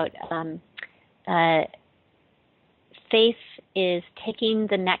about faith is taking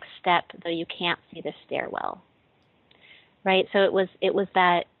the next step though you can't see the stairwell, right? So it was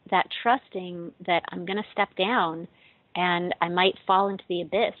that trusting that I'm going to step down and I might fall into the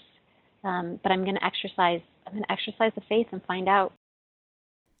abyss, but I'm going to exercise the faith and find out.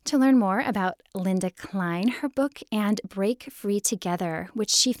 To learn more about Linda Klein, her book, and Break Free Together,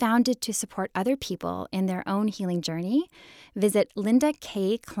 which she founded to support other people in their own healing journey, visit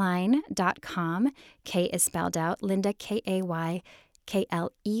lindaklein.com. K is spelled out, Linda,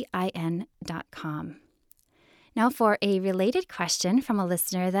 KAYKLEIN.com. Now for a related question from a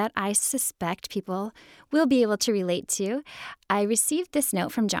listener that I suspect people will be able to relate to, I received this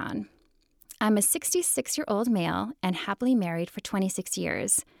note from John. I'm a 66-year-old male and happily married for 26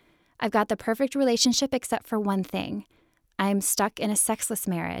 years. I've got the perfect relationship except for one thing. I'm stuck in a sexless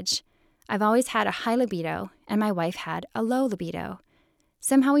marriage. I've always had a high libido, and my wife had a low libido.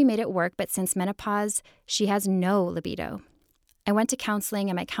 Somehow we made it work, but since menopause, she has no libido. I went to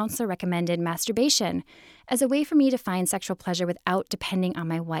counseling, and my counselor recommended masturbation as a way for me to find sexual pleasure without depending on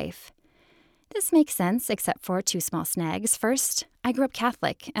my wife. This makes sense, except for two small snags. First, I grew up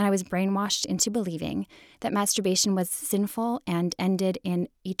Catholic, and I was brainwashed into believing that masturbation was sinful and ended in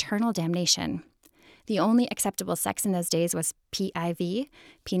eternal damnation. The only acceptable sex in those days was PIV,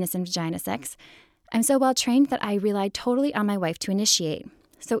 penis and vagina sex. I'm so well trained that I relied totally on my wife to initiate.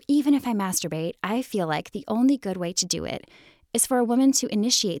 So even if I masturbate, I feel like the only good way to do it is for a woman to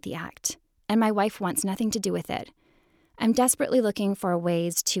initiate the act, and my wife wants nothing to do with it. I'm desperately looking for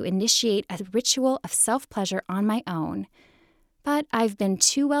ways to initiate a ritual of self-pleasure on my own, but I've been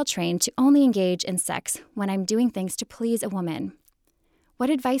too well trained to only engage in sex when I'm doing things to please a woman.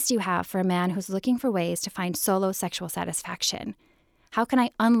 What advice do you have for a man who's looking for ways to find solo sexual satisfaction? How can I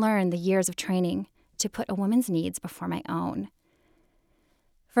unlearn the years of training to put a woman's needs before my own?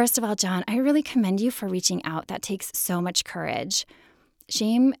 First of all, John, I really commend you for reaching out. That takes so much courage.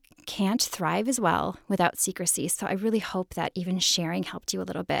 Shame can't thrive as well without secrecy, so I really hope that even sharing helped you a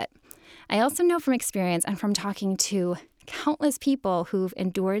little bit. I also know from experience and from talking to countless people who've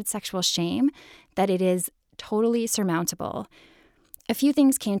endured sexual shame that it is totally surmountable. A few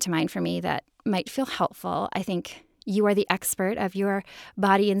things came to mind for me that might feel helpful. I think you are the expert of your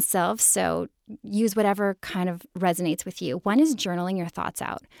body and self, so use whatever kind of resonates with you. One is journaling your thoughts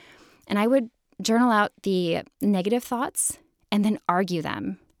out. And I would journal out the negative thoughts and then argue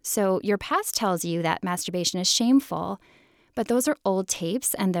them. So your past tells you that masturbation is shameful, But those are old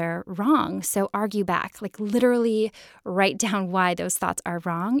tapes and they're wrong. So argue back, like literally write down why those thoughts are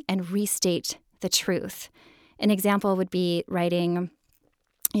wrong and restate the truth. An example would be writing,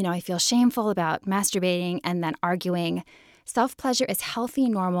 I feel shameful about masturbating, and then arguing, self-pleasure is healthy,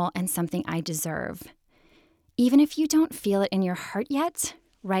 normal, and something I deserve. Even if you don't feel it in your heart yet,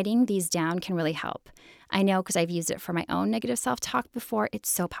 writing these down can really help. I know because I've used it for my own negative self-talk before. It's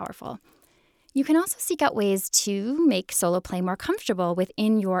so powerful. You can also seek out ways to make solo play more comfortable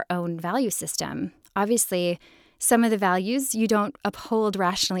within your own value system. Obviously, some of the values you don't uphold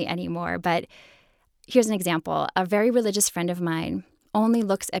rationally anymore, but here's an example. A very religious friend of mine only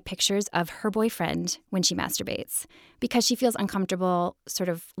looks at pictures of her boyfriend when she masturbates because she feels uncomfortable sort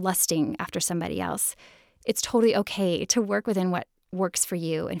of lusting after somebody else. It's totally okay to work within what works for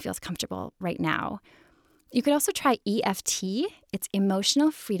you and feels comfortable right now. You could also try EFT. It's Emotional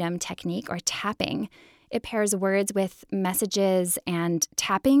Freedom Technique, or tapping. It pairs words with messages and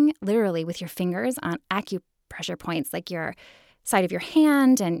tapping literally with your fingers on acupressure points like your side of your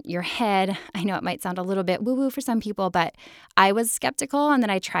hand and your head. I know it might sound a little bit woo-woo for some people, but I was skeptical, and then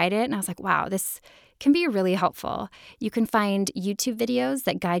I tried it and I was like, wow, this can be really helpful. You can find YouTube videos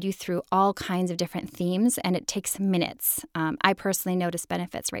that guide you through all kinds of different themes, and it takes minutes. I personally noticed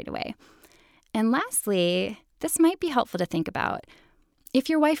benefits right away. And lastly, this might be helpful to think about. If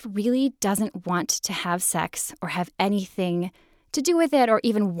your wife really doesn't want to have sex or have anything to do with it or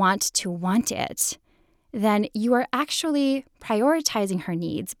even want it, then you are actually prioritizing her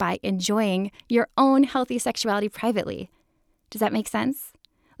needs by enjoying your own healthy sexuality privately. Does that make sense?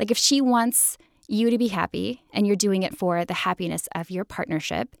 Like if she wants you to be happy and you're doing it for the happiness of your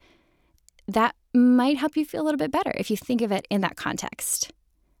partnership, that might help you feel a little bit better if you think of it in that context.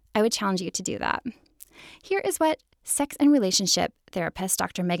 I would challenge you to do that. Here is what sex and relationship therapist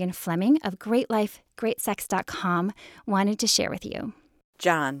Dr. Megan Fleming of GreatLifeGreatSex.com wanted to share with you.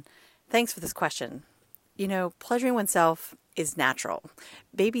 John, thanks for this question. Pleasuring oneself is natural.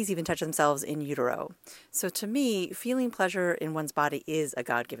 Babies even touch themselves in utero. So to me, feeling pleasure in one's body is a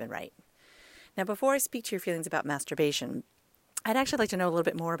God-given right. Now, before I speak to your feelings about masturbation, I'd actually like to know a little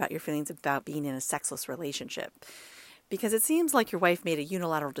bit more about your feelings about being in a sexless relationship. Because it seems like your wife made a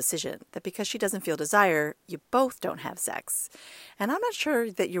unilateral decision that because she doesn't feel desire, you both don't have sex. And I'm not sure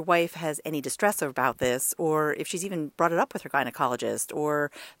that your wife has any distress about this, or if she's even brought it up with her gynecologist,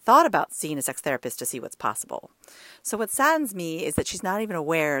 or thought about seeing a sex therapist to see what's possible. So what saddens me is that she's not even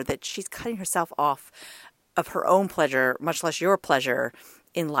aware that she's cutting herself off of her own pleasure, much less your pleasure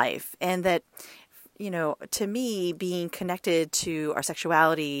in life. And that, to me, being connected to our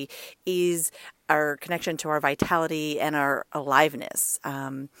sexuality is our connection to our vitality and our aliveness.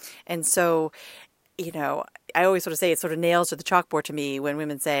 And so, I always sort of say it sort of nails to the chalkboard to me when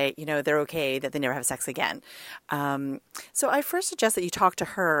women say, they're okay, that they never have sex again. So I first suggest that you talk to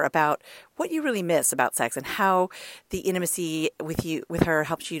her about what you really miss about sex and how the intimacy with her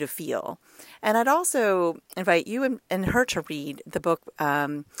helps you to feel. And I'd also invite you and her to read the book,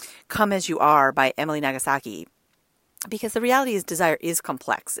 Come As You Are by Emily Nagasaki. Because the reality is desire is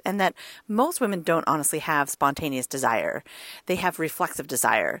complex, and that most women don't honestly have spontaneous desire. They have reflexive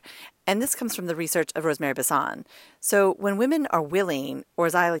desire. And this comes from the research of Rosemary Basson. So when women are willing, or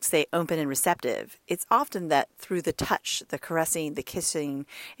as I like to say, open and receptive, it's often that through the touch, the caressing, the kissing,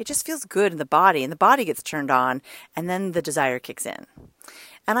 it just feels good in the body, and the body gets turned on, and then the desire kicks in.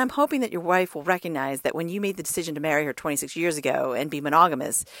 And I'm hoping that your wife will recognize that when you made the decision to marry her 26 years ago and be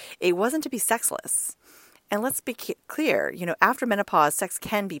monogamous, it wasn't to be sexless. And let's be clear, after menopause, sex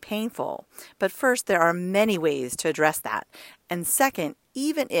can be painful. But first, there are many ways to address that. And second,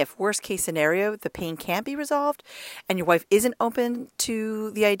 even if, worst case scenario, the pain can't be resolved and your wife isn't open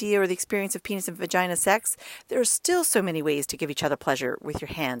to the idea or the experience of penis and vagina sex, there are still so many ways to give each other pleasure with your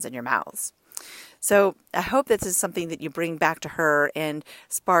hands and your mouths. So I hope this is something that you bring back to her and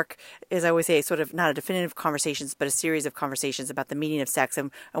spark, as I always say, sort of not a definitive conversations, but a series of conversations about the meaning of sex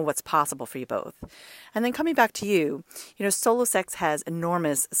and what's possible for you both. And then coming back to you, solo sex has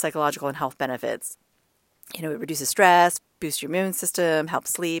enormous psychological and health benefits. It reduces stress, boosts your immune system,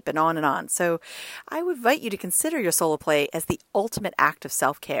 helps sleep, and on and on. So I would invite you to consider your solo play as the ultimate act of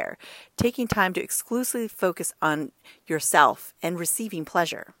self-care, taking time to exclusively focus on yourself and receiving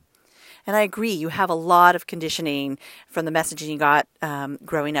pleasure. And I agree, you have a lot of conditioning from the messaging you got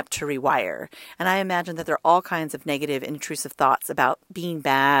growing up to rewire. And I imagine that there are all kinds of negative and intrusive thoughts about being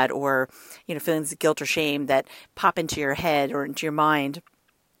bad or, feelings of guilt or shame that pop into your head or into your mind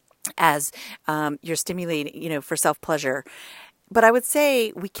as you're stimulating, for self-pleasure. But I would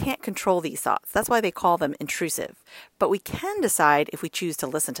say we can't control these thoughts. That's why they call them intrusive. But we can decide if we choose to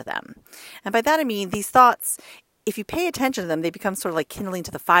listen to them. And by that I mean these thoughts, if you pay attention to them, they become sort of like kindling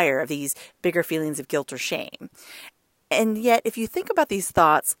to the fire of these bigger feelings of guilt or shame. And yet, if you think about these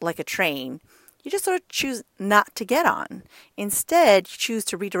thoughts like a train, you just sort of choose not to get on. Instead, you choose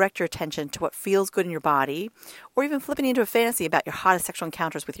to redirect your attention to what feels good in your body, or even flipping into a fantasy about your hottest sexual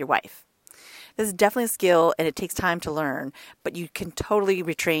encounters with your wife. This is definitely a skill, and it takes time to learn, but you can totally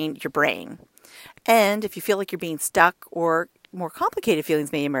retrain your brain. And if you feel like you're being stuck or more complicated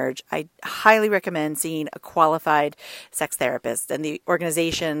feelings may emerge, I highly recommend seeing a qualified sex therapist. And the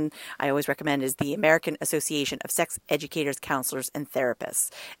organization I always recommend is the American Association of Sex Educators, Counselors, and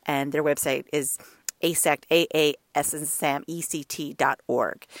Therapists. And their website is AASECT,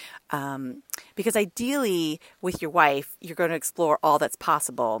 AASSAMECT.org. Because ideally, with your wife, you're going to explore all that's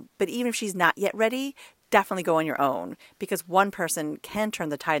possible. But even if she's not yet ready, definitely go on your own, because one person can turn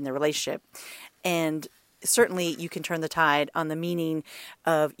the tide in the relationship. And certainly you can turn the tide on the meaning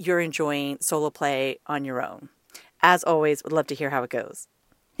of you're enjoying solo play on your own. As always, would love to hear how it goes.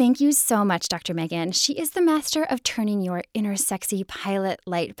 Thank you so much, Dr. Megan. She is the master of turning your inner sexy pilot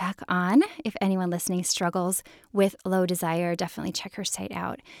light back on. If anyone listening struggles with low desire, definitely check her site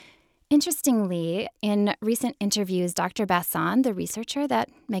out. Interestingly, in recent interviews, Dr. Basson, the researcher that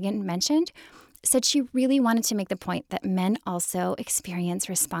Megan mentioned, said she really wanted to make the point that men also experience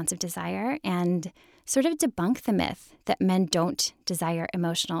responsive desire and sort of debunk the myth that men don't desire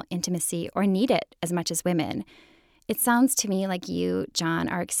emotional intimacy or need it as much as women. It sounds to me like you, John,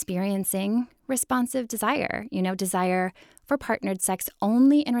 are experiencing responsive desire, desire for partnered sex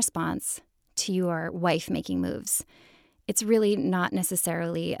only in response to your wife making moves. It's really not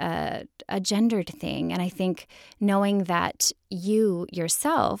necessarily a gendered thing. And I think knowing that you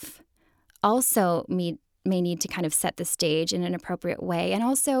yourself also may need to kind of set the stage in an appropriate way and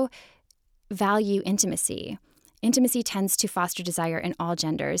also value intimacy. Intimacy tends to foster desire in all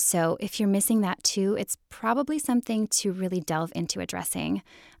genders, so if you're missing that too, it's probably something to really delve into addressing.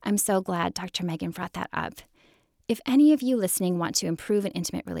 I'm so glad Dr. Megan brought that up. If any of you listening want to improve an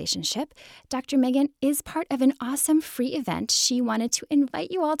intimate relationship, Dr. Megan is part of an awesome free event she wanted to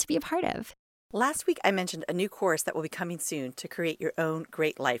invite you all to be a part of. Last week, I mentioned a new course that will be coming soon to create your own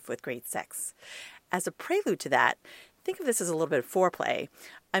great life with great sex. As a prelude to that, think of this as a little bit of foreplay.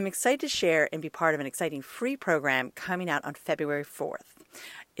 I'm excited to share and be part of an exciting free program coming out on February 4th.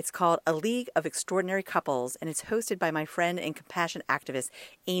 It's called A League of Extraordinary Couples, and it's hosted by my friend and compassion activist,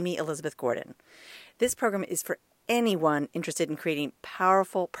 Amy Elizabeth Gordon. This program is for anyone interested in creating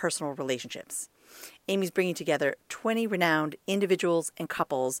powerful personal relationships. Amy's bringing together 20 renowned individuals and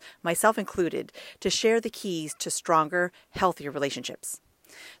couples, myself included, to share the keys to stronger, healthier relationships.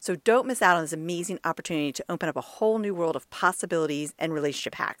 So don't miss out on this amazing opportunity to open up a whole new world of possibilities and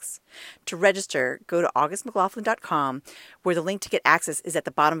relationship hacks. To register, go to augustmclaughlin.com, where the link to get access is at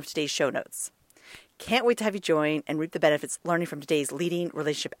the bottom of today's show notes. Can't wait to have you join and reap the benefits learning from today's leading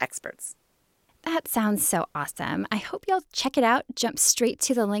relationship experts. That sounds so awesome. I hope you'll check it out. Jump straight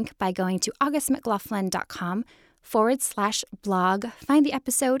to the link by going to augustmclaughlin.com/blog, find the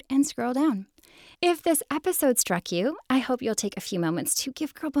episode, and scroll down. If this episode struck you, I hope you'll take a few moments to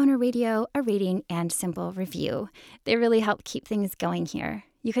give Girl Boner Radio a rating and simple review. They really help keep things going here.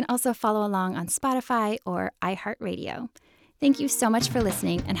 You can also follow along on Spotify or iHeartRadio. Thank you so much for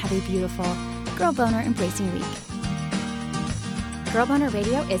listening, and have a beautiful Girl Boner Embracing Week. Girl Boner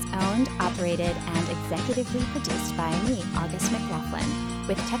Radio is owned, operated, and executively produced by me, August McLaughlin,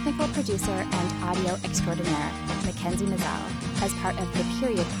 with technical producer and audio extraordinaire, Mackenzie Mazzell, as part of the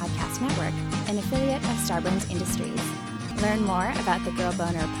Period Podcast Network, an affiliate of Starburns Industries. Learn more about the Girl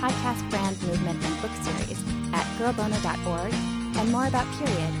Boner podcast brand movement and book series at girlboner.org, and more about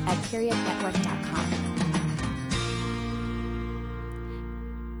Period at periodnetwork.com.